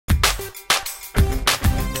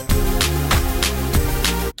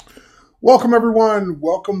Welcome everyone.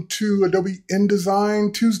 Welcome to Adobe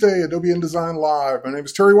InDesign Tuesday, Adobe InDesign Live. My name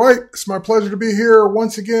is Terry White. It's my pleasure to be here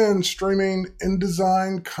once again, streaming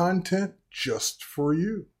InDesign content just for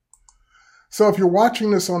you. So if you're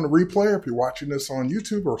watching this on the replay, if you're watching this on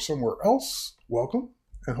YouTube or somewhere else, welcome,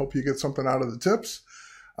 and hope you get something out of the tips.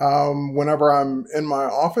 Whenever I'm in my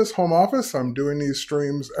office, home office, I'm doing these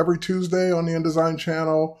streams every Tuesday on the InDesign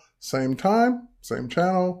channel, same time, same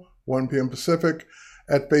channel, 1 p.m. Pacific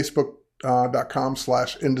at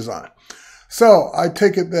facebook.com/InDesign. So I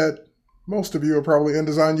take it that most of you are probably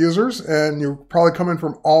InDesign users, and you're probably coming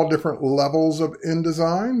from all different levels of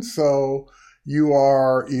InDesign. So you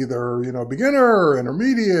are either, beginner,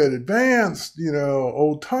 intermediate, advanced,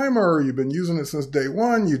 old timer, you've been using it since day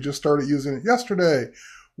one, you just started using it yesterday.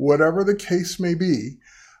 Whatever the case may be,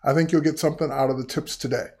 I think you'll get something out of the tips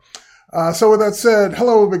today. So with that said,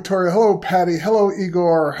 hello Victoria, hello Patty, hello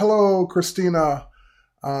Igor, hello Christina.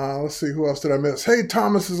 Let's see, who else did I miss? Hey,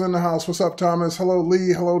 Thomas is in the house. What's up, Thomas? Hello,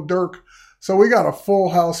 Lee. Hello, Dirk. So we got a full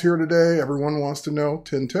house here today. Everyone wants to know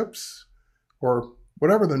 10 tips or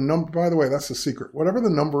whatever the number. By the way, that's the secret. Whatever the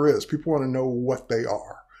number is, people want to know what they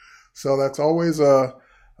are. So that's always a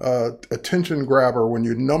attention grabber when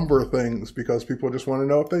you number things, because people just want to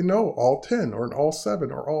know if they know all 10 or all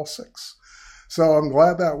 7 or all 6. So I'm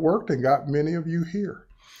glad that worked and got many of you here.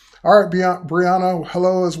 All right, Brianna,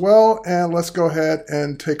 hello as well. And let's go ahead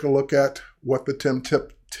and take a look at what the 10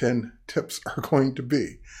 tips are going to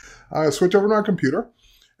be. I'll switch over to my computer.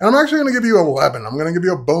 And I'm actually going to give you 11. I'm going to give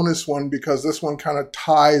you a bonus one because this one kind of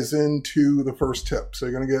ties into the first tip. So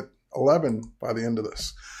you're going to get 11 by the end of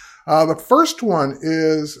this. The first one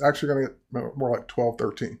is actually going to get more like 12,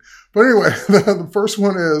 13. But anyway, the first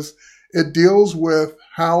one is it deals with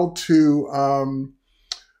how to,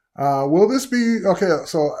 will this be, okay,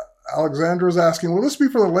 so Alexandra is asking, will this be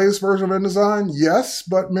for the latest version of InDesign? Yes,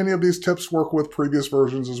 but many of these tips work with previous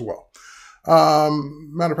versions as well.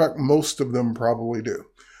 Matter of fact, most of them probably do.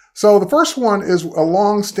 So the first one is a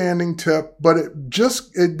long-standing tip, but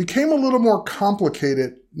it became a little more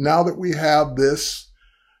complicated now that we have this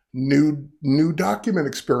new document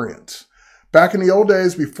experience. Back in the old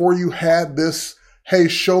days, before you had this, hey,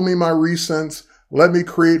 show me my recents, let me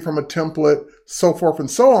create from a template, so forth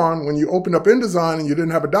and so on. When you opened up InDesign and you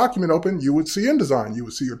didn't have a document open, you would see InDesign. You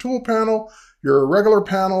would see your tool panel, your regular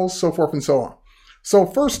panels, so forth and so on. So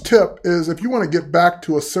first tip is if you want to get back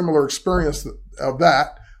to a similar experience of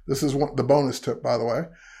that, this is the bonus tip, by the way,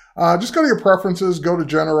 just go to your preferences, go to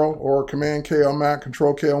General or Command-K on Mac,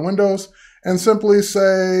 Control-K on Windows, and simply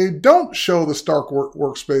say, don't show the Stark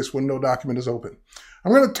workspace when no document is open.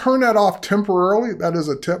 I'm going to turn that off temporarily. That is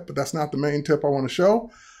a tip, but that's not the main tip I want to show.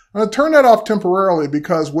 I'm going to turn that off temporarily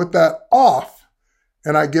because with that off,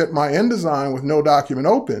 and I get my InDesign with no document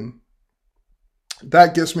open,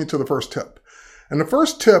 that gets me to the first tip. And the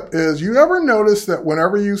first tip is, you ever notice that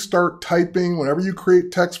whenever you start typing, whenever you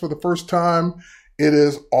create text for the first time, it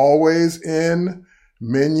is always in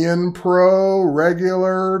Minion Pro,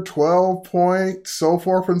 regular, 12 point, so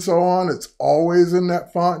forth and so on. It's always in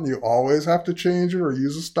that font and you always have to change it or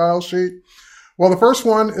use a style sheet. Well, the first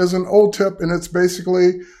one is an old tip, and it's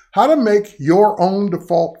basically how to make your own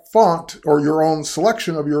default font or your own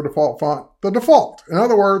selection of your default font the default. In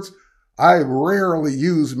other words, I rarely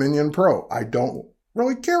use Minion Pro. I don't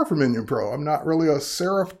really care for Minion Pro. I'm not really a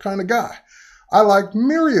serif kind of guy. I like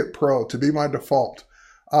Myriad Pro to be my default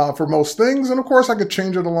for most things. And of course, I could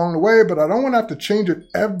change it along the way, but I don't want to have to change it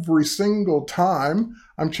every single time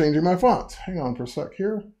I'm changing my fonts. Hang on for a sec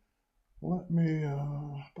here. Let me,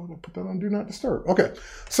 I thought I put that on Do Not Disturb. Okay,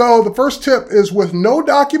 so the first tip is with no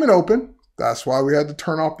document open. That's why we had to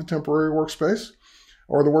turn off the temporary workspace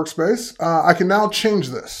or the workspace. I can now change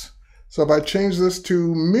this. So if I change this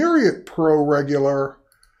to Myriad Pro regular,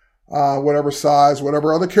 whatever size,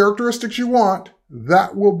 whatever other characteristics you want,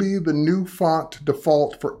 that will be the new font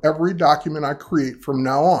default for every document I create from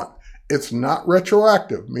now on. It's not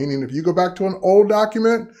retroactive, meaning if you go back to an old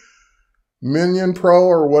document, Minion Pro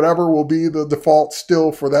or whatever will be the default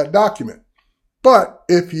still for that document. But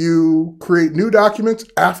if you create new documents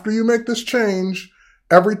after you make this change,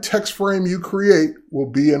 every text frame you create will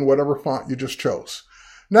be in whatever font you just chose.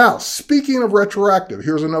 Now, speaking of retroactive,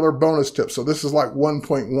 here's another bonus tip. So this is like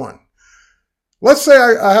 1.1. Let's say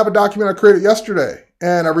I have a document I created yesterday,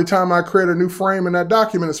 and every time I create a new frame in that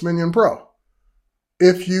document, it's Minion Pro.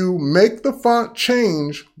 If you make the font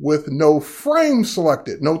change with no frame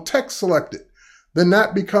selected, no text selected, then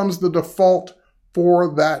that becomes the default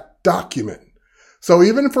for that document. So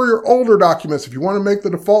even for your older documents, if you want to make the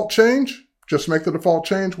default change, just make the default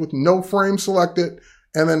change with no frame selected,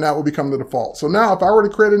 and then that will become the default. So now if I were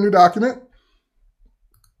to create a new document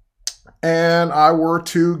and I were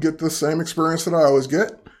to get the same experience that I always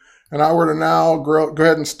get, and I were to now go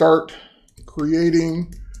ahead and start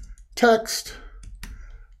creating text,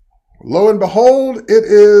 lo and behold, it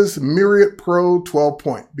is Myriad Pro 12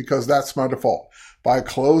 point, because that's my default. If I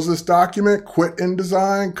close this document, quit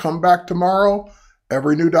InDesign, come back tomorrow,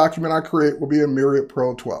 every new document I create will be a Myriad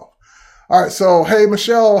Pro 12. All right, so hey,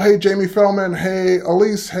 Michelle, hey, Jamie Fellman, hey,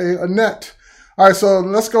 Elise, hey, Annette. All right, so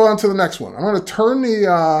let's go on to the next one. I'm going to turn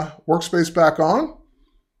the workspace back on,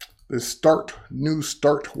 this new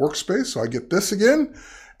start workspace, so I get this again.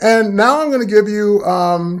 And now I'm going to give you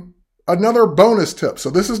another bonus tip. So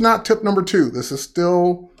this is not tip number 2. This is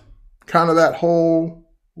still kind of that whole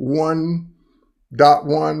 1.1,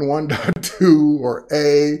 1.2, or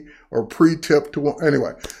A, or pre-tip to 1.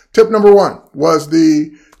 Anyway, tip number 1 was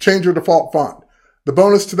the change your default font. The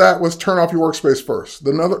bonus to that was turn off your workspace first.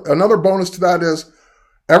 Another bonus to that is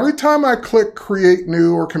every time I click Create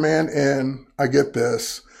New or Command N, I get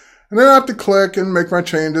this. And then I have to click and make my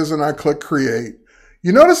changes, and I click Create.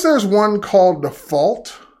 You notice there's one called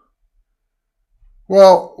Default.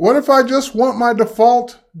 Well, what if I just want my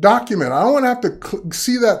default document? I don't want to have to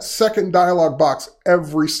see that second dialog box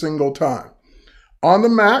every single time. On the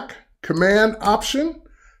Mac, Command Option,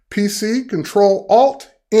 PC, Control Alt,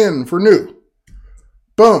 N for new.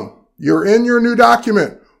 Boom, you're in your new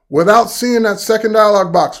document without seeing that second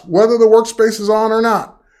dialog box, whether the workspace is on or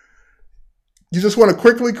not. You just want to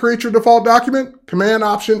quickly create your default document, Command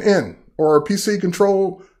Option N, or PC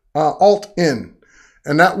Control Alt N.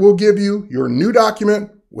 And that will give you your new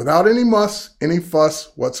document without any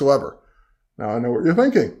fuss whatsoever. Now I know what you're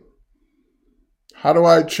thinking. How do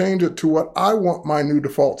I change it to what I want my new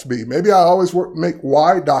default to be? Maybe I always make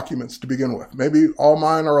wide documents to begin with. Maybe all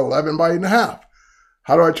mine are 11 by 8.5.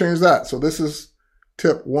 How do I change that? So this is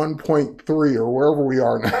tip 1.3 or wherever we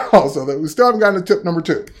are now. So that we still haven't gotten to tip number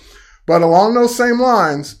 2. But along those same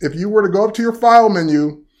lines, if you were to go up to your File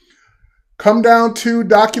menu, come down to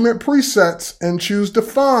Document Presets and choose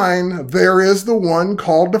Define, there is the one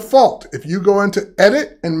called Default. If you go into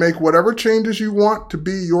Edit and make whatever changes you want to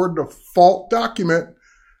be your default document,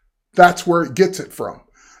 that's where it gets it from.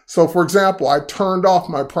 So for example, I turned off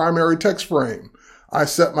my primary text frame. I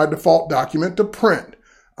set my default document to print.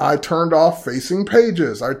 I turned off facing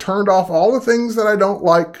pages. I turned off all the things that I don't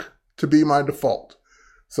like to be my default.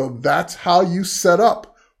 So that's how you set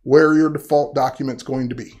up where your default document's going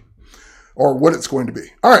to be, or what it's going to be.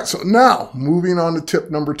 All right, so now moving on to tip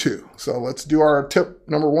number 2. So let's do our tip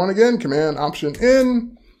number 1 again. Command Option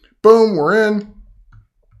N. Boom, we're in.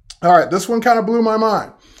 All right, this one kind of blew my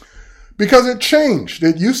mind because it changed.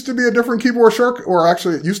 It used to be a different keyboard shortcut, or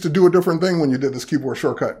actually it used to do a different thing when you did this keyboard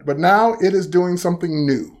shortcut, but now it is doing something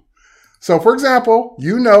new. So for example,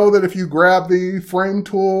 you know that if you grab the frame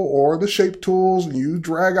tool or the shape tools and you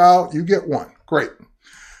drag out, you get 1. Great.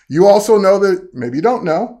 You also know that, maybe you don't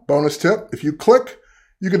know, bonus tip, if you click,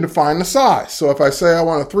 you can define the size. So if I say I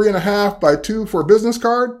want a 3.5 by 2 for a business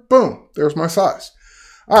card, boom, there's my size.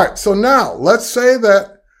 All right, so now let's say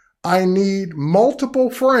that I need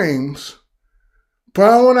multiple frames, but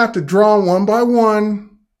I don't want to have to draw them one by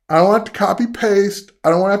one. I don't want to copy paste.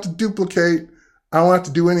 I don't want to have to duplicate. I don't have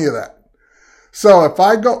to do any of that. So if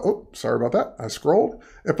I go, oh, sorry about that, I scrolled.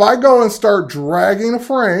 If I go and start dragging a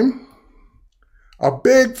frame, a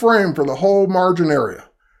big frame for the whole margin area,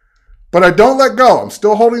 but I don't let go, I'm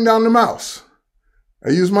still holding down the mouse.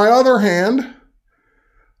 I use my other hand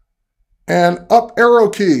and up arrow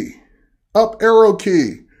key, right arrow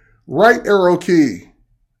key,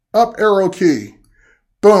 up arrow key,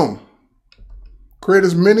 boom. Create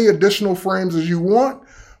as many additional frames as you want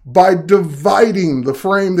by dividing the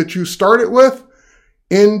frame that you started with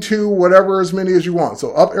into whatever as many as you want.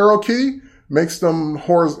 So up arrow key makes them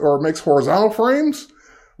makes horizontal frames.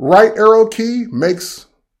 Right arrow key makes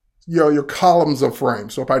your columns of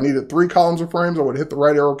frames. So if I needed 3 columns of frames, I would hit the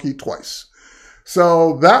right arrow key twice.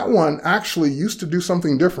 So that one actually used to do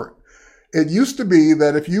something different. It used to be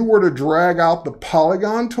that if you were to drag out the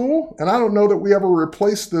polygon tool, and I don't know that we ever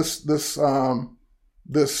replaced this hold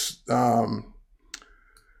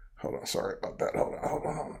on, sorry about that. Hold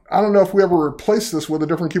on. I don't know if we ever replaced this with a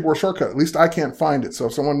different keyboard shortcut. At least I can't find it. So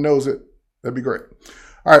if someone knows it, that'd be great.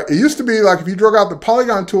 All right, it used to be like if you drag out the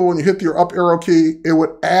polygon tool and you hit your up arrow key, it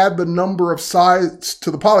would add the number of sides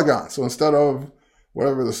to the polygon. So instead of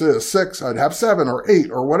whatever this is, 6, I'd have 7 or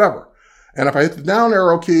 8 or whatever. And if I hit the down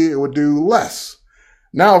arrow key, it would do less.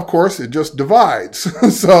 Now, of course, it just divides.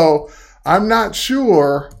 So I'm not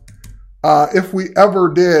sure if we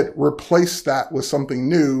ever did replace that with something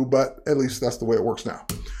new, but at least that's the way it works now.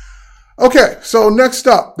 Okay, so next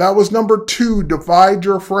up, that was number 2, divide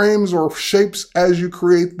your frames or shapes as you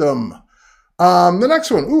create them. The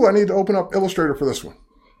next one, I need to open up Illustrator for this one.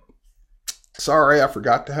 Sorry, I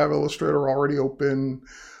forgot to have Illustrator already open.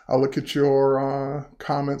 I'll look at your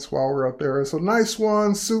comments while we're out there. So nice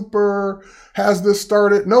one, super. Has this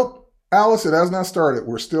started? Nope, Alice, it has not started.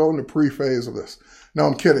 We're still in the pre-phase of this. No,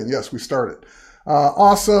 I'm kidding. Yes, we started.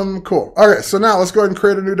 Awesome, cool. Okay, so now let's go ahead and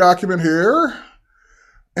create a new document here.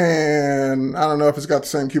 And I don't know if it's got the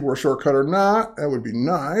same keyboard shortcut or not. That would be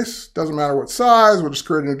nice. Doesn't matter what size. We'll just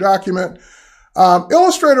create a new document.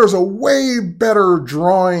 Illustrator is a way better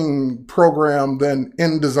drawing program than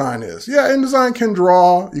InDesign is. Yeah, InDesign can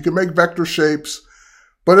draw. You can make vector shapes.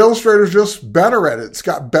 But Illustrator is just better at it. It's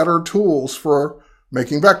got better tools for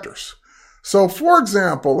making vectors. So, for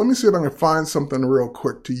example, let me see if I can find something real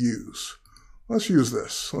quick to use. Let's use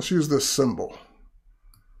this. Let's use this symbol.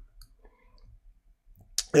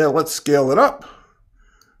 Yeah, let's scale it up.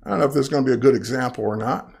 I don't know if this is going to be a good example or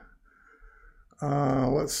not.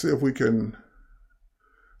 Let's see if we can...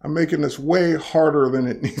 I'm making this way harder than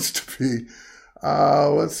it needs to be.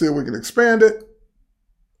 Let's see if we can expand it.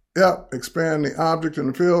 Yep, expand the object and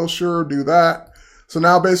the field. Sure, do that. So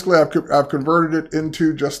now basically I've converted it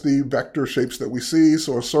into just the vector shapes that we see.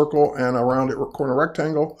 So a circle and a rounded corner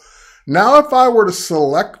rectangle. Now if I were to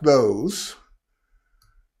select those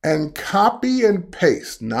and copy and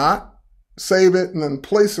paste, not save it and then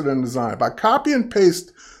place it in InDesign. If I copy and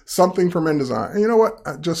paste something from InDesign, and you know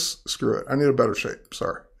what? Just screw it. I need a better shape.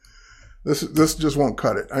 Sorry. This just won't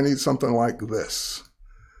cut it. I need something like this.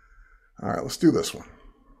 All right, let's do this one.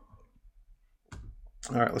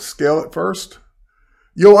 All right, let's scale it first.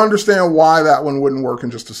 You'll understand why that one wouldn't work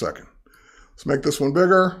in just a second. Let's make this one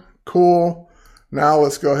bigger. Cool. Now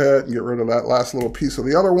let's go ahead and get rid of that last little piece of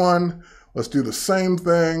the other one. Let's do the same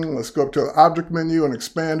thing. Let's go up to the object menu and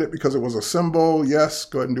expand it because it was a symbol. Yes,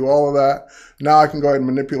 go ahead and do all of that. Now I can go ahead and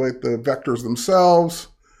manipulate the vectors themselves.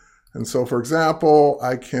 And so, for example,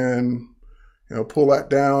 I can pull that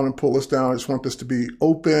down and pull this down. I just want this to be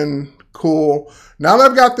open. Cool. Now that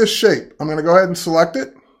I've got this shape, I'm going to go ahead and select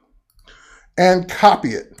it and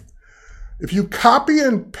copy it. If you copy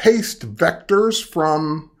and paste vectors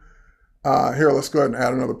from here, let's go ahead and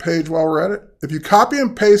add another page while we're at it. If you copy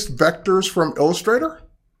and paste vectors from Illustrator,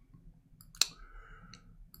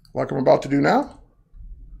 like I'm about to do now,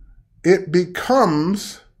 it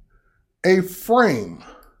becomes a frame.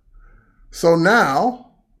 So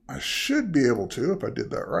now I should be able to, if I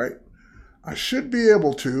did that right, I should be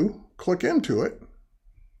able to click into it.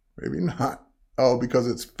 Maybe not. Oh, because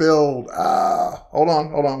it's filled. Hold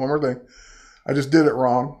on, one more thing. I just did it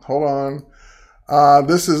wrong. Hold on.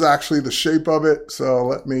 This is actually the shape of it. So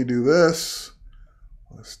let me do this.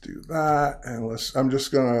 Let's do that. And I'm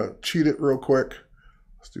just going to cheat it real quick.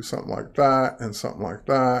 Let's do something like that and something like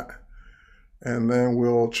that. And then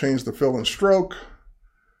we'll change the fill and stroke.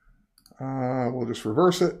 We'll just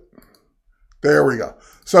reverse it. There we go.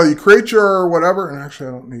 So you create your whatever. And actually,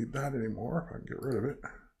 I don't need that anymore. If I can get rid of it.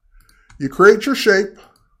 You create your shape.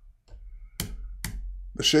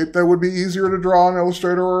 The shape that would be easier to draw in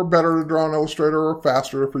Illustrator or better to draw in Illustrator or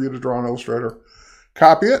faster for you to draw in Illustrator.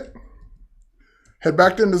 Copy it. Head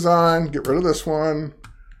back to InDesign. Get rid of this one.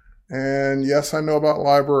 And yes, I know about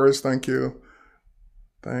libraries. Thank you.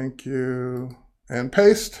 Thank you. And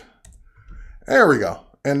paste. There we go.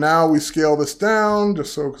 And now we scale this down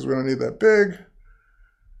just so because we don't need that big.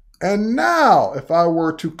 And now if I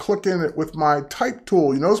were to click in it with my type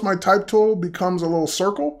tool, you notice my type tool becomes a little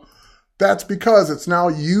circle. That's because it's now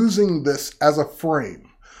using this as a frame.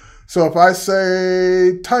 So if I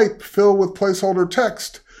say type, fill with placeholder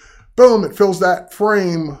text, boom, it fills that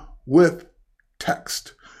frame with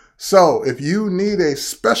text. So if you need a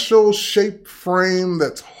special shape frame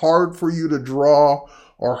that's hard for you to draw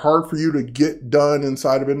or hard for you to get done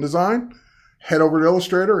inside of InDesign, head over to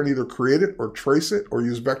Illustrator and either create it or trace it or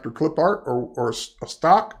use vector clip art or a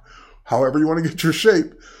stock, however you want to get your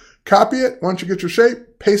shape. Copy it. Once you get your shape,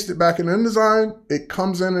 paste it back in InDesign. It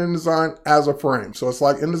comes in InDesign as a frame. So it's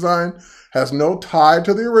like InDesign has no tie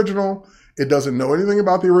to the original. It doesn't know anything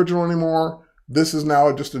about the original anymore. This is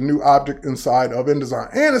now just a new object inside of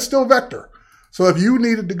InDesign. And it's still vector. So if you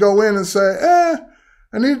needed to go in and say,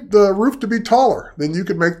 I need the roof to be taller, then you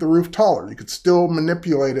could make the roof taller. You could still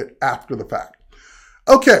manipulate it after the fact.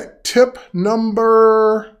 Okay, tip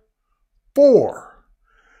number 4.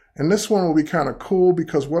 And this one will be kind of cool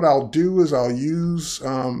because what I'll do is I'll use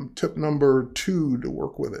tip number 2 to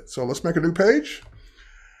work with it. So let's make a new page.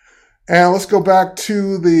 And let's go back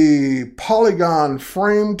to the polygon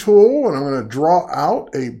frame tool, and I'm going to draw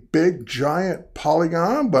out a big giant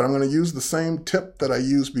polygon, but I'm going to use the same tip that I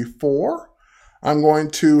used before. I'm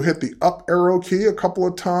going to hit the up arrow key a couple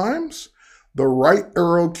of times, the right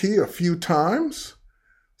arrow key a few times,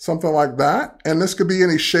 something like that. And this could be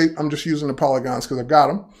any shape. I'm just using the polygons because I've got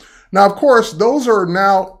them. Now, of course, those are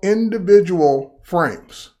now individual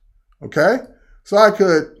frames. Okay, so I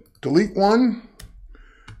could delete one,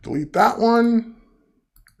 delete that one,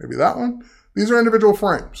 maybe that one. These are individual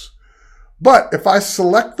frames. But if I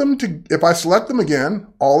select them again,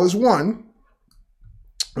 all is one,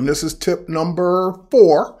 and this is tip number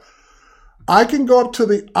 4, I can go up to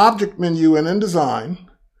the object menu in InDesign,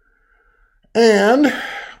 and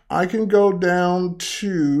I can go down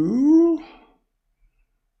to,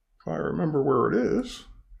 if I remember where it is,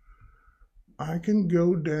 I can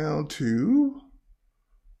go down to,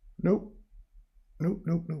 nope,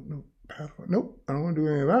 pathway, nope, I don't want to do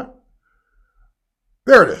any of that.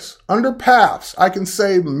 There it is. Under paths, I can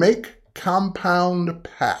say make compound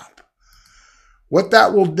path. What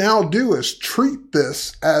that will now do is treat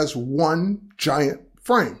this as one giant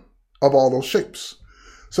frame of all those shapes.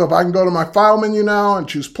 So if I can go to my file menu now and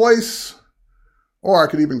choose place, or I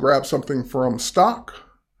could even grab something from stock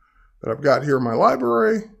that I've got here in my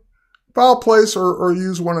library, file place, or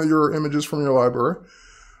use one of your images from your library.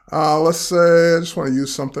 Let's say I just want to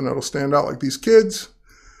use something that'll stand out like these kids.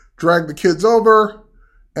 Drag the kids over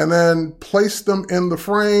and then place them in the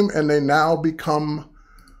frame, and they now become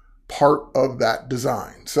part of that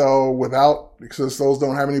design. So because those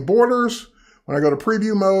don't have any borders, when I go to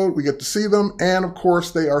preview mode, we get to see them. And of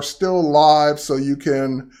course, they are still live, so you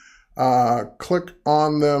can click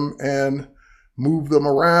on them and move them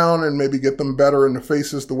around and maybe get them better in the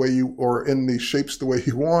faces the way you, or in the shapes the way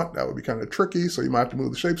you want. That would be kind of tricky, so you might have to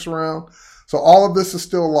move the shapes around. So all of this is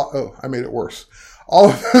still oh, I made it worse. All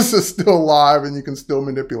of this is still live, and you can still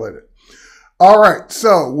manipulate it. All right,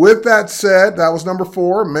 so with that said, that was number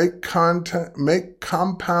 4, make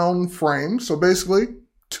compound frames. So basically,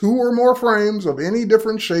 2 or more frames of any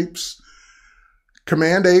different shapes,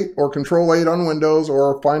 Command 8 or Control 8 on Windows,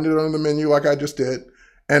 or find it on the menu like I just did,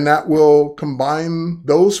 and that will combine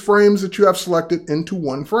those frames that you have selected into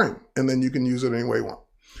one frame, and then you can use it any way you want.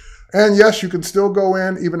 And yes, you can still go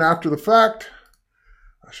in even after the fact.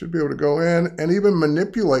 I should be able to go in and even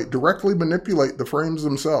directly manipulate the frames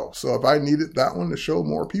themselves. So if I needed that one to show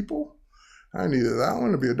more people, I needed that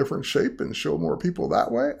one to be a different shape and show more people that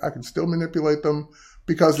way, I can still manipulate them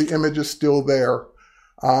because the image is still there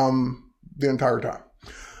the entire time.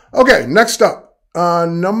 Okay, next up,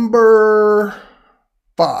 number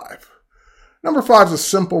 5. Number 5 is a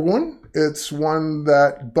simple one. It's one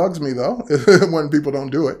that bugs me though, when people don't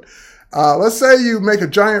do it. Let's say you make a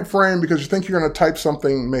giant frame because you think you're going to type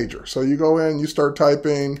something major. So you go in, you start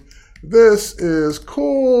typing, this is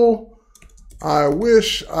cool. I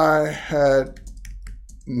wish I had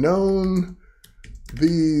known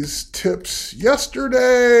these tips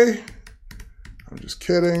yesterday. I'm just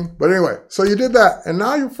kidding. But anyway, so you did that, and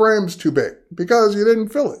now your frame's too big because you didn't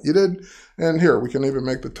fill it. And here, we can even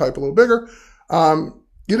make the type a little bigger.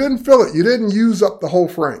 You didn't fill it. You didn't use up the whole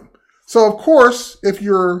frame. So of course, if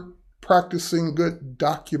you're practicing good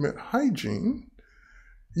document hygiene,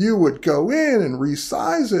 you would go in and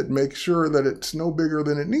resize it, make sure that it's no bigger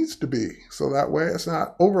than it needs to be. So that way it's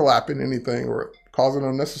not overlapping anything or causing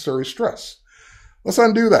unnecessary stress. Let's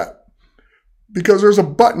undo that, because there's a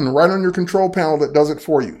button right on your control panel that does it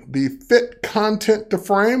for you. The fit content to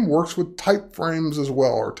frame works with type frames as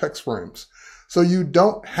well, or text frames. So you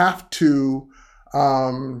don't have to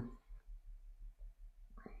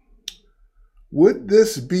would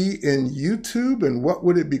this be in YouTube, and what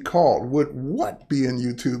would it be called? Would what be in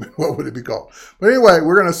YouTube, and what would it be called? But anyway,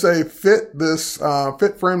 we're going to say fit this,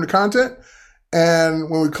 fit frame to content. And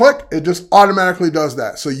when we click, it just automatically does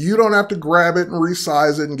that. So you don't have to grab it and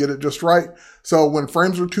resize it and get it just right. So when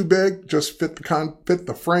frames are too big, just fit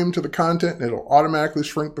the frame to the content, and it'll automatically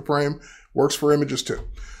shrink the frame. Works for images too.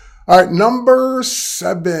 All right, number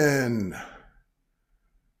 7.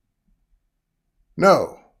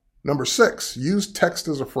 No. Number 6, use text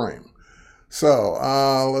as a frame. So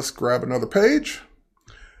let's grab another page.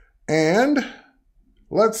 And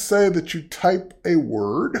let's say that you type a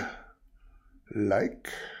word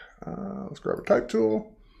like, let's grab a type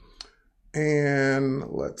tool. And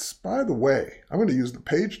by the way, I'm going to use the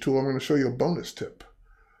page tool. I'm going to show you a bonus tip.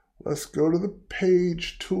 Let's go to the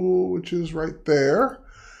page tool, which is right there.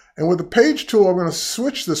 And with the page tool, I'm going to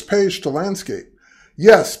switch this page to landscape.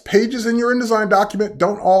 Yes, pages in your InDesign document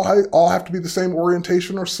don't all have to be the same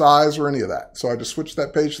orientation or size or any of that. So I just switched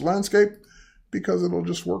that page to landscape, because it'll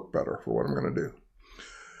just work better for what I'm going to do.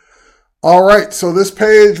 All right, so this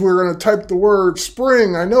page, we're going to type the word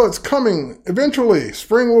spring. I know it's coming eventually.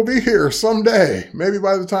 Spring will be here someday, maybe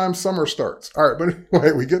by the time summer starts. All right, but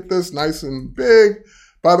anyway, we get this nice and big.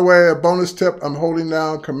 By the way, a bonus tip, I'm holding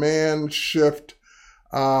down Command Shift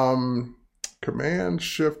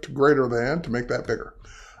greater than to make that bigger.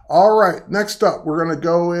 All right, next up, we're going to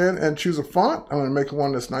go in and choose a font. I'm going to make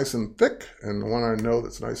one that's nice and thick, and the one I know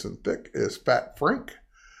that's nice and thick is Fat Frank.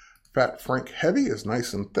 Fat Frank Heavy is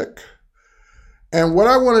nice and thick. And what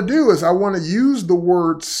I want to do is I want to use the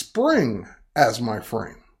word spring as my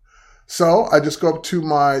frame. So I just go up to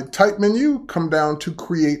my type menu, come down to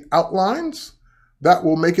create outlines. That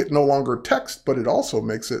will make it no longer text, but it also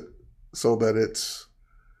makes it so that it's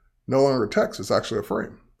no longer text, it's actually a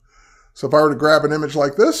frame. So if I were to grab an image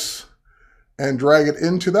like this and drag it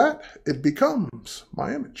into that, it becomes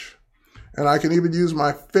my image. And I can even use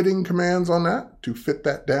my fitting commands on that to fit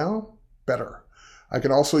that down better. I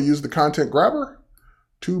can also use the content grabber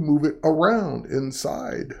to move it around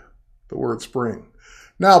inside the word spring.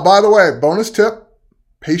 Now, by the way, bonus tip,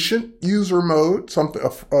 patient user mode,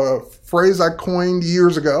 a phrase I coined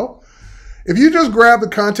years ago. If you just grab the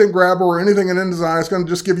content grabber or anything in InDesign, it's going to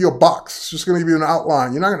just give you a box. It's just going to give you an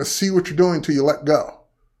outline. You're not going to see what you're doing until you let go.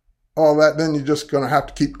 All that, then you're just going to have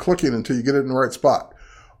to keep clicking until you get it in the right spot.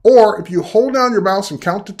 Or if you hold down your mouse and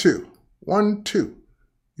count to 2, 1, 2,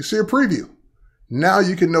 you see a preview. Now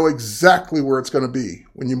you can know exactly where it's going to be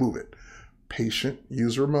when you move it. Patient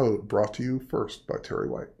user mode, brought to you first by Terry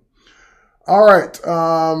White. All right,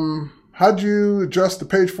 how'd you adjust the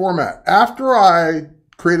page format? After I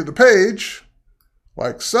created the page,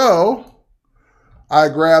 like so, I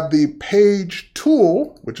grabbed the page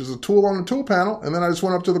tool, which is a tool on the tool panel, and then I just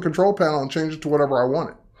went up to the control panel and changed it to whatever I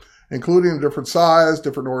wanted, including a different size,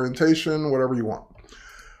 different orientation, whatever you want.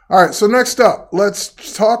 All right, so next up, let's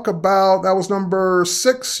talk about, that was number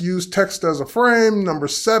 6, use text as a frame. Number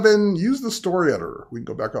 7, use the story editor. We can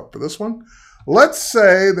go back up for this one. Let's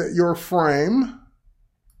say that your frame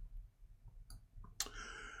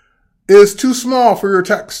is too small for your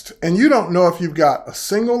text, and you don't know if you've got a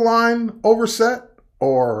single line overset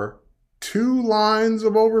or 2 lines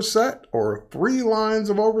of overset or 3 lines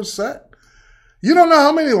of overset. You don't know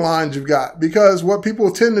how many lines you've got, because what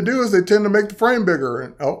people tend to do is they tend to make the frame bigger,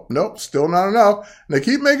 and oh, nope, still not enough. And they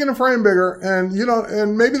keep making the frame bigger, and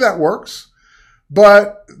and maybe that works,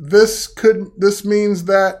 but this means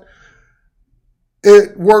that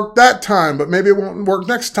it worked that time, but maybe it won't work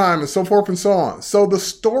next time, and so forth and so on. So the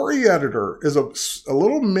story editor is a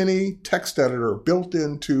little mini text editor built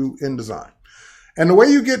into InDesign. And the way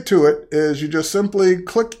you get to it is you just simply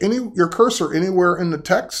click your cursor anywhere in the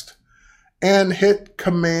text and hit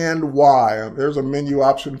Command Y. There's a menu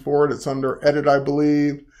option for it. It's under Edit, I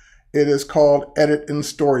believe. It is called Edit in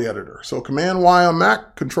Story Editor. So Command Y on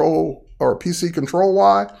Mac, Control or PC Control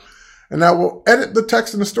Y, and that will edit the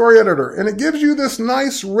text in the story editor. And it gives you this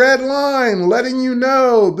nice red line letting you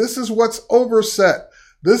know this is what's overset.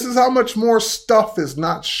 This is how much more stuff is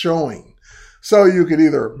not showing. So you could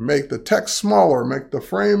either make the text smaller, make the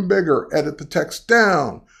frame bigger, edit the text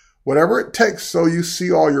down, whatever it takes so you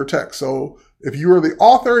see all your text. So if you are the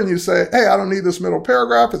author and you say, hey, I don't need this middle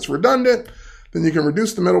paragraph, it's redundant, then you can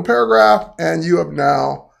reduce the middle paragraph and you have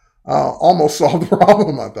now almost solved the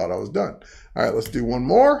problem. I thought I was done. All right, let's do one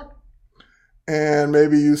more. And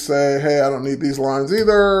maybe you say, hey, I don't need these lines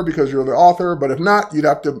either because you're the author. But if not, you'd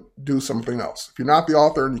have to do something else. If you're not the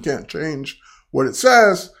author and you can't change what it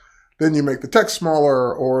says, then you make the text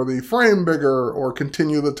smaller or the frame bigger or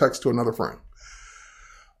continue the text to another frame.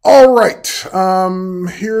 All right,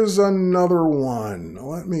 here's another one.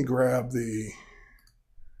 Let me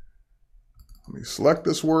select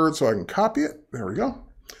this word so I can copy it. There we go.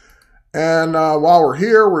 And while we're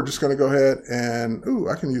here, we're just going to go ahead and,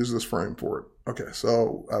 I can use this frame for it. Okay,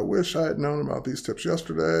 so I wish I had known about these tips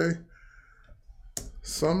yesterday.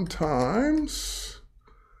 Sometimes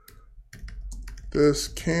this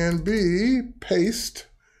can be paste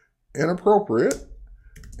inappropriate,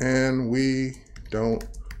 and we don't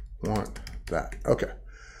want that. Okay,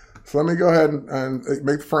 so let me go ahead and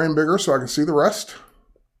make the frame bigger so I can see the rest,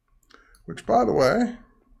 which, by the way,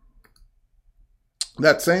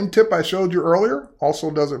 that same tip I showed you earlier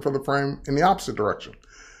also does it for the frame in the opposite direction.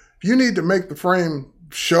 If you need to make the frame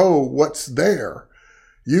show what's there,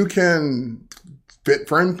 you can fit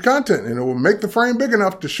frame content and it will make the frame big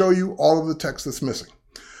enough to show you all of the text that's missing.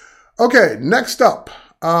 Okay, next up,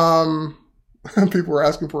 people are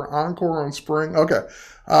asking for an encore on spring. Okay,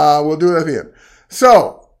 we'll do it at the end.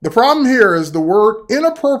 So the problem here is the word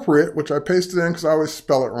inappropriate, which I pasted in because I always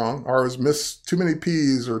spell it wrong, or I always miss too many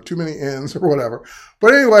P's or too many N's or whatever.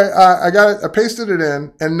 But anyway, I pasted it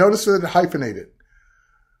in, and notice that it hyphenated.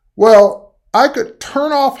 Well, I could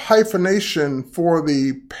turn off hyphenation for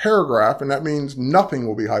the paragraph, and that means nothing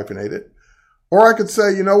will be hyphenated. Or I could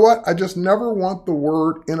say, you know what? I just never want the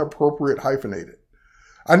word inappropriate hyphenated.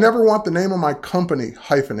 I never want the name of my company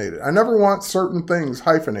hyphenated. I never want certain things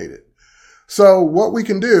hyphenated. So what we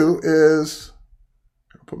can do is,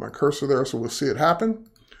 I'll put my cursor there so we'll see it happen.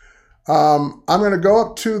 I'm going to go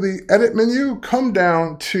up to the edit menu, come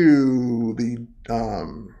down to the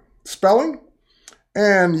spelling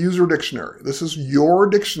and user dictionary. This is your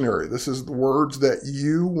dictionary. This is the words that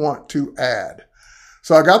you want to add.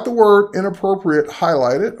 So I got the word inappropriate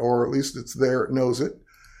highlighted, or at least it's there, it knows it.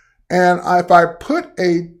 And if I put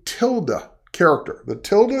a tilde character, the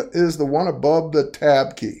tilde is the one above the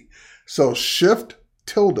tab key. So shift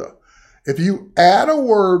tilde. If you add a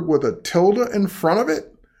word with a tilde in front of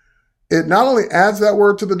it, it not only adds that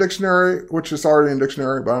word to the dictionary, which is already in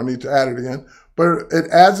dictionary, but I don't need to add it again, but it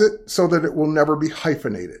adds it so that it will never be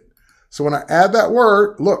hyphenated. So when I add that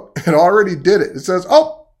word, look, it already did it. It says,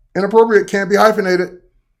 oh, inappropriate can't be hyphenated.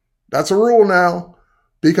 That's a rule now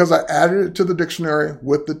because I added it to the dictionary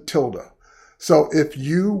with the tilde. So if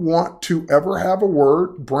you want to ever have a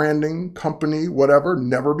word, branding, company, whatever,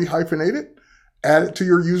 never be hyphenated, add it to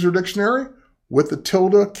your user dictionary with the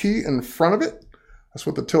tilde key in front of it. That's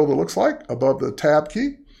what the tilde looks like above the tab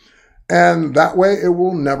key. And that way it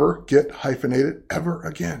will never get hyphenated ever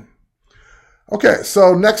again. Okay,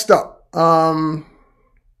 so next up,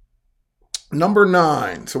 number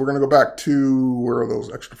 9. So we're going to go back to, where are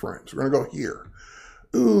those extra frames? We're going to go here.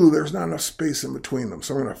 Ooh, there's not enough space in between them,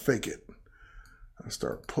 so I'm going to fake it. I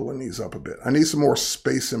start pulling these up a bit. I need some more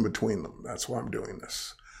space in between them. That's why I'm doing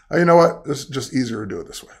this. You know what? It's just easier to do it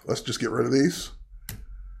this way. Let's just get rid of these.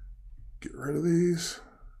 Get rid of these.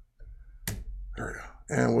 There we go.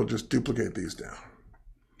 And we'll just duplicate these down.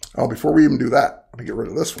 Oh, before we even do that, let me get rid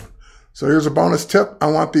of this one. So here's a bonus tip.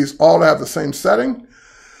 I want these all to have the same setting.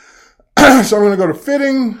 So I'm going to go to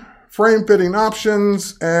fitting, frame fitting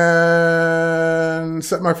options, and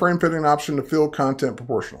set my frame fitting option to fill content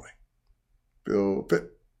proportionally.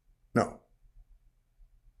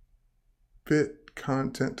 Fit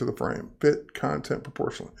content to the frame. Fit content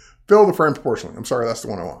proportionally. Fill the frame proportionally. I'm sorry, that's the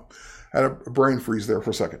one I want. I had a brain freeze there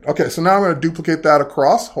for a second. Okay, so now I'm going to duplicate that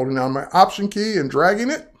across, holding down my Option key and dragging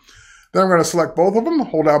it. Then I'm going to select both of them,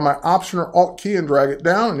 hold down my Option or Alt key and drag it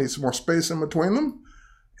down. I need some more space in between them.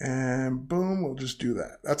 And boom, we'll just do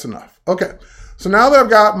that. That's enough. Okay, so now that I've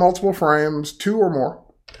got multiple frames, 2 or more,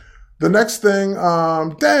 the next thing,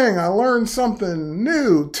 dang, I learned something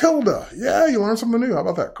new. Tilde. Yeah, you learned something new. How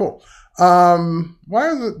about that? Cool. Why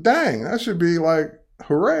is it dang? That should be like,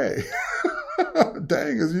 hooray.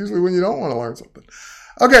 Dang is usually when you don't want to learn something.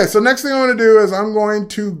 Okay, so next thing I'm going to do is I'm going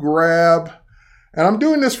to grab, and I'm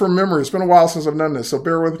doing this from memory. It's been a while since I've done this, so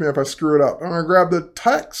bear with me if I screw it up. I'm going to grab the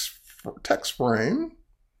text frame,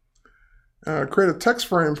 create a text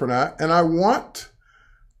frame for that, and I want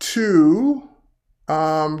to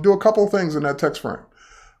do a couple of things in that text frame.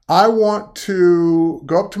 I want to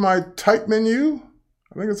go up to my type menu.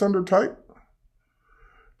 I think it's under type.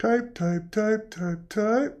 Type.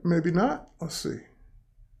 Maybe not. Let's see.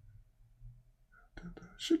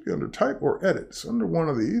 Should be under type or edit. It's under one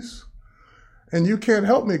of these. And you can't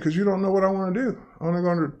help me because you don't know what I want to do. I want to go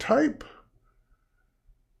under type.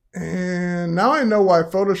 And now I know why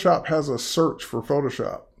Photoshop has a search for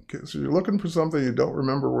Photoshop. Okay, so you're looking for something you don't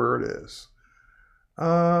remember where it is.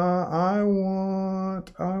 I want,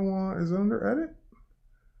 is it under edit?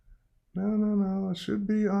 No. It should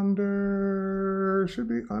be under,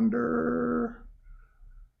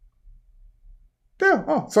 yeah,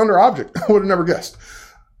 oh, it's under object. I would have never guessed,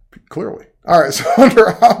 clearly. All right, so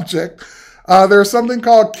under object, there's something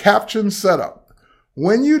called caption setup.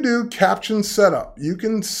 When you do caption setup, you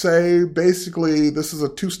can say, basically, this is a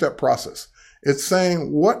 2-step process. It's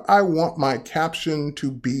saying what I want my caption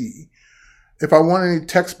to be. If I want any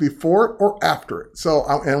text before it or after it. So,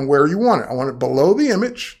 and where you want it. I want it below the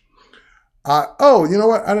image. Oh, you know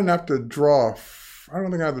what? I didn't have to draw. I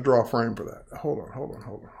don't think I have to draw a frame for that. Hold on.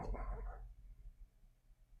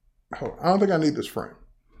 I don't think I need this frame.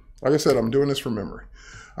 Like I said, I'm doing this from memory.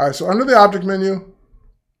 All right, so under the object menu,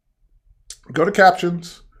 go to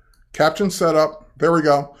captions, caption setup. There we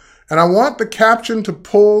go. And I want the caption to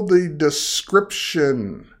pull the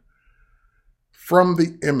description from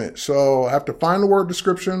the image. So I have to find the word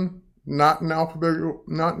description, not in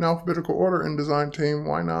alphabetical order in design team.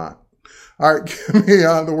 Why not? All right, give me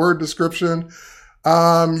the word description.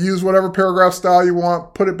 Use whatever paragraph style you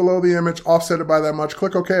want, put it below the image, offset it by that much,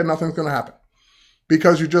 click OK, and nothing's going to happen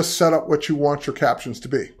because you just set up what you want your captions to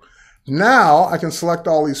be. Now I can select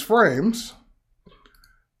all these frames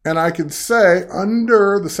and I can say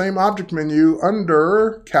under the same object menu,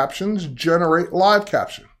 under captions, generate live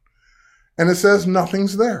caption. And it says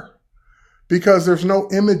nothing's there because there's no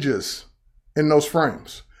images in those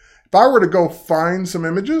frames. If I were to go find some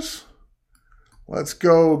images, let's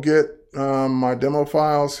go get my demo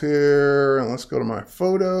files here, and let's go to my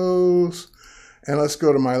photos, and let's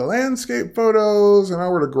go to my landscape photos, and I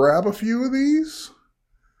were to grab a few of these,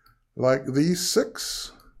 like these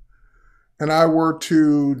 6, and I were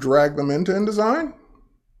to drag them into InDesign,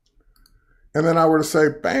 and then I were to say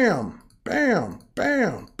bam, bam,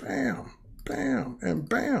 bam, bam, bam, and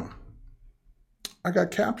bam, I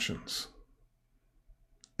got captions.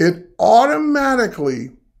 It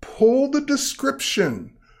automatically pulled the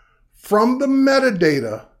description from the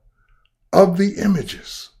metadata of the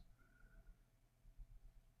images.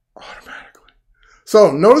 Automatically. So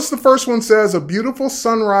notice the first one says a beautiful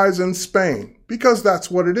sunrise in Spain, because that's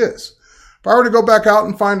what it is. If I were to go back out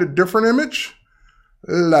and find a different image,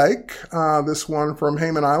 like this one from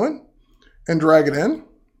Hayman Island, and drag it in,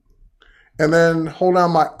 and then hold down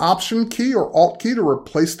my Option key or Alt key to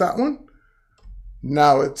replace that one,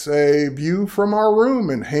 now it's a view from our room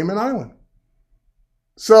in Hayman Island.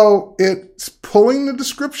 So it's pulling the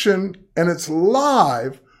description and it's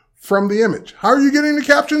live from the image. How are you getting the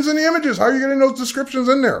captions in the images? How are you getting those descriptions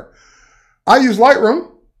in there? I use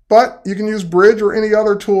Lightroom, but you can use Bridge or any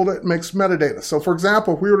other tool that makes metadata. So for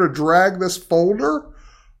example, if we were to drag this folder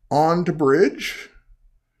onto Bridge,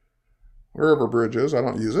 wherever Bridge is, I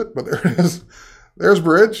don't use it, but there it is. There's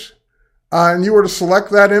Bridge. And you were to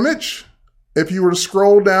select that image. If you were to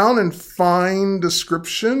scroll down and find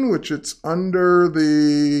description, which it's under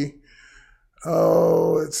the,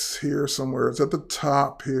 oh, it's here somewhere. It's at the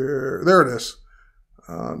top here. There it is.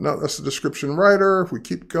 No, that's the description writer. If we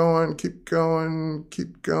keep going, keep going,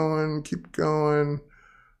 keep going, keep going,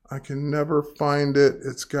 I can never find it.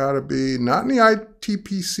 It's got to be not in the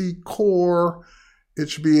ITPC core. It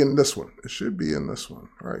should be in this one. It should be in this one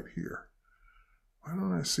right here. Why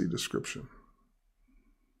don't I see description?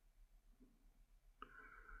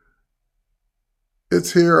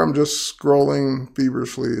 It's here. I'm just scrolling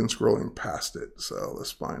feverishly and scrolling past it. So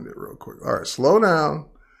let's find it real quick. All right, slow down.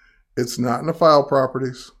 It's not in the file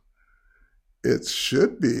properties. It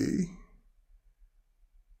should be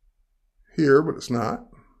here, but it's not.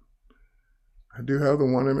 I do have the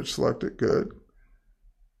one image selected. Good.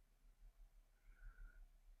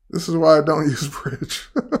 This is why I don't use Bridge.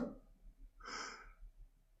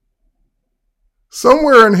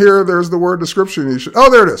 Somewhere in here, there's the word description.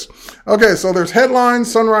 Oh, there it is. Okay, so there's headline,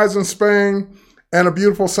 sunrise in Spain, and a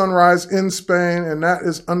beautiful sunrise in Spain, and that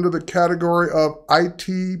is under the category of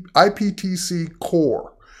IPTC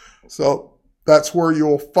core. So that's where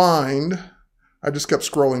you'll find, I just kept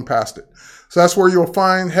scrolling past it. So that's where you'll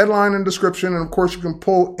find headline and description, and of course you can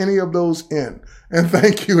pull any of those in. And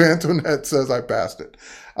thank you, Antoinette says I passed it.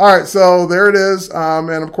 All right, so there it is. And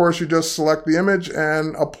of course you just select the image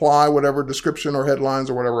and apply whatever description or headlines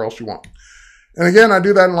or whatever else you want. And again, I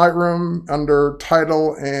do that in Lightroom under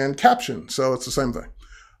title and caption. So it's the same thing.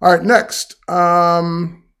 All right, next. That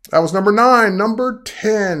was number 9. Number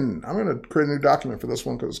 10. I'm going to create a new document for this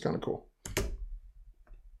one because it's kind of cool.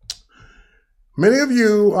 Many of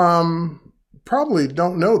you probably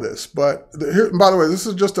don't know this, but here, by the way, this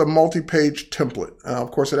is just a multi-page template.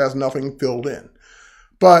 Of course, it has nothing filled in.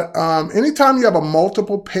 But anytime you have a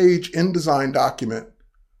multiple page InDesign document,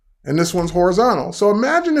 and this one's horizontal. So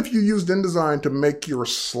imagine if you used InDesign to make your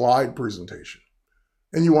slide presentation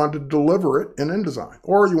and you wanted to deliver it in InDesign,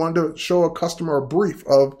 or you wanted to show a customer a brief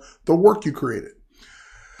of the work you created.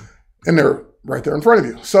 And they're right there in front of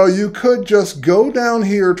you. So you could just go down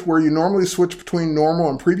here to where you normally switch between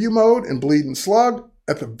normal and preview mode and bleed and slug.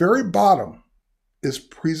 At the very bottom is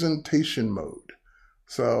presentation mode.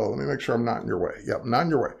 So let me make sure I'm not in your way. Yep, not in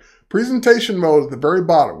your way. Presentation mode at the very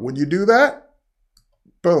bottom. When you do that,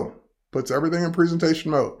 boom, puts everything in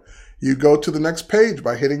presentation mode. You go to the next page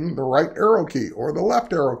by hitting the right arrow key or the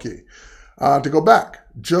left arrow key to go back,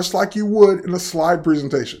 just like you would in a slide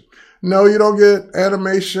presentation. No, you don't get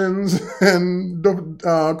animations and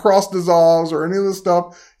cross dissolves or any of the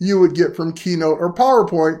stuff you would get from Keynote or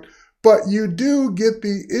PowerPoint, but you do get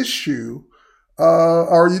the issue,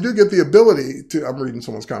 or you do get the ability to, I'm reading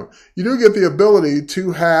someone's comment, you do get the ability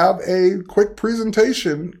to have a quick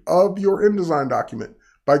presentation of your InDesign document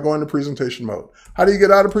by going to presentation mode. How do you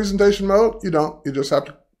get out of presentation mode? You don't. You just have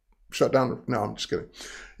to shut down. No, I'm just kidding.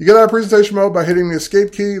 You get out of presentation mode by hitting the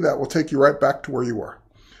escape key. That will take you right back to where you were.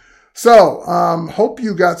 So, hope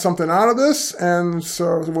you got something out of this. And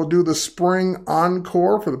so we'll do the spring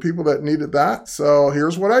encore for the people that needed that. So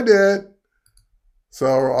here's what I did. So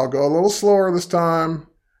I'll go a little slower this time,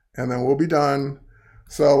 and then we'll be done.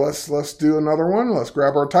 So let's do another one. Let's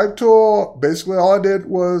grab our type tool. Basically, all I did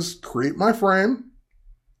was create my frame.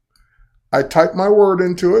 I typed my word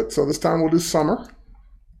into it. So this time we'll do summer.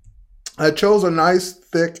 I chose a nice,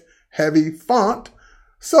 thick, heavy font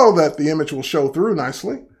so that the image will show through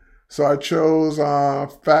nicely. So I chose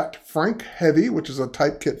Fat Frank Heavy, which is a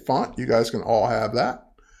Typekit font. You guys can all have that.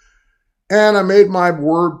 And I made my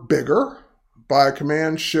word bigger by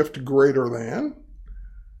Command-Shift greater than.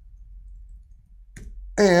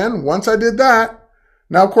 And once I did that,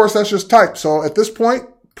 now of course that's just type. So at this point,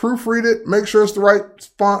 proofread it, make sure it's the right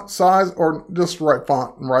font size or just the right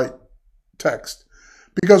font and right text.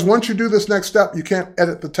 Because once you do this next step, you can't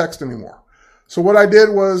edit the text anymore. So what I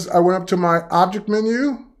did was I went up to my object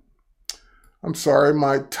menu,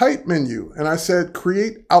 my type menu, and I said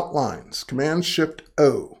create outlines,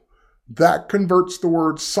 Command-Shift-O. That converts the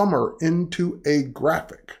word summer into a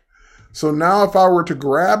graphic. So now if I were to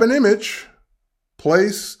grab an image,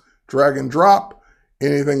 place, drag and drop,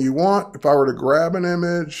 anything you want. If I were to grab an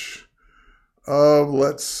image of,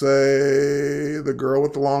 let's say, the girl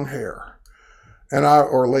with the long hair,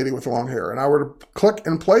 or lady with the long hair, and I were to click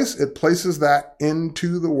and place, it places that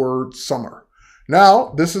into the word summer.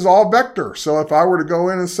 Now, this is all vector. So if I were to go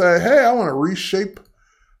in and say, hey, I want to reshape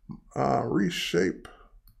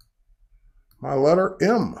my letter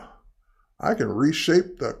M, I can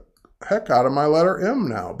reshape the heck out of my letter M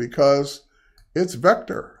now because it's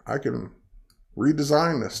vector. I can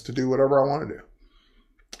redesign this to do whatever I want to do.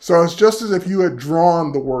 So it's just as if you had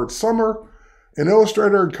drawn the word summer in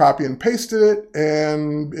Illustrator and copy and pasted it,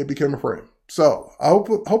 and it became a frame. So I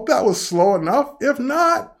hope that was slow enough. If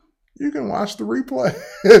not, you can watch the replay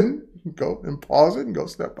and go and pause it and go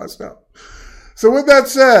step by step. So with that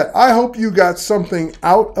said, I hope you got something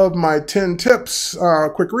out of my 10 tips.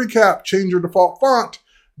 Quick recap: change your default font,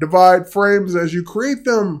 divide frames as you create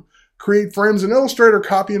them, create frames in Illustrator,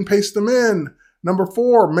 copy and paste them in. Number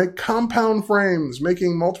 4, make compound frames,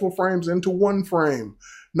 making multiple frames into one frame.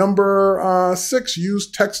 Number 6, use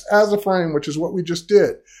text as a frame, which is what we just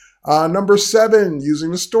did. Number 7, using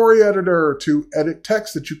the story editor to edit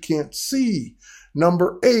text that you can't see.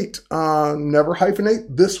 Number 8, never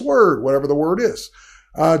hyphenate this word, whatever the word is.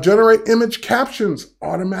 Generate image captions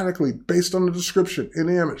automatically based on the description in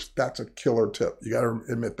the image. That's a killer tip. You got to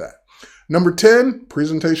admit that. Number 10,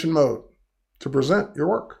 presentation mode to present your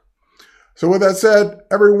work. So with that said,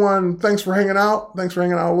 everyone, thanks for hanging out. Thanks for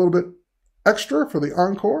hanging out a little bit extra for the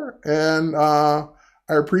encore. And I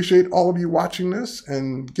appreciate all of you watching this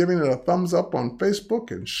and giving it a thumbs up on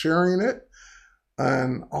Facebook and sharing it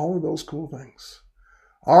and all of those cool things.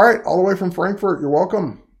 All right, all the way from Frankfurt, you're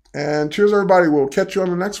welcome. And cheers, everybody. We'll catch you on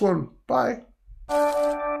the next one. Bye.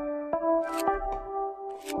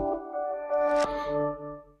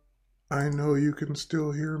 I know you can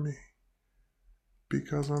still hear me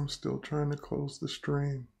because I'm still trying to close the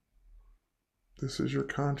stream. This is your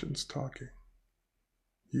conscience talking.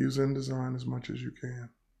 Use InDesign as much as you can.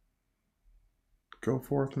 Go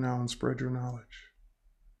forth now and spread your knowledge.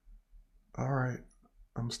 All right,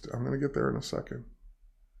 I'm going to get there in a second.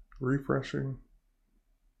 Refreshing.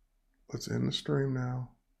 Let's end the stream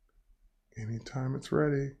now. Anytime it's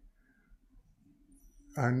ready.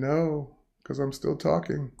 I know, because I'm still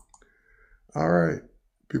talking. All right.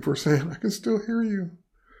 People are saying, I can still hear you.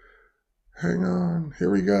 Hang on. Here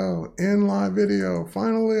we go. End live video.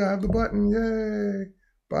 Finally, I have the button. Yay.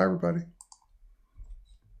 Bye, everybody.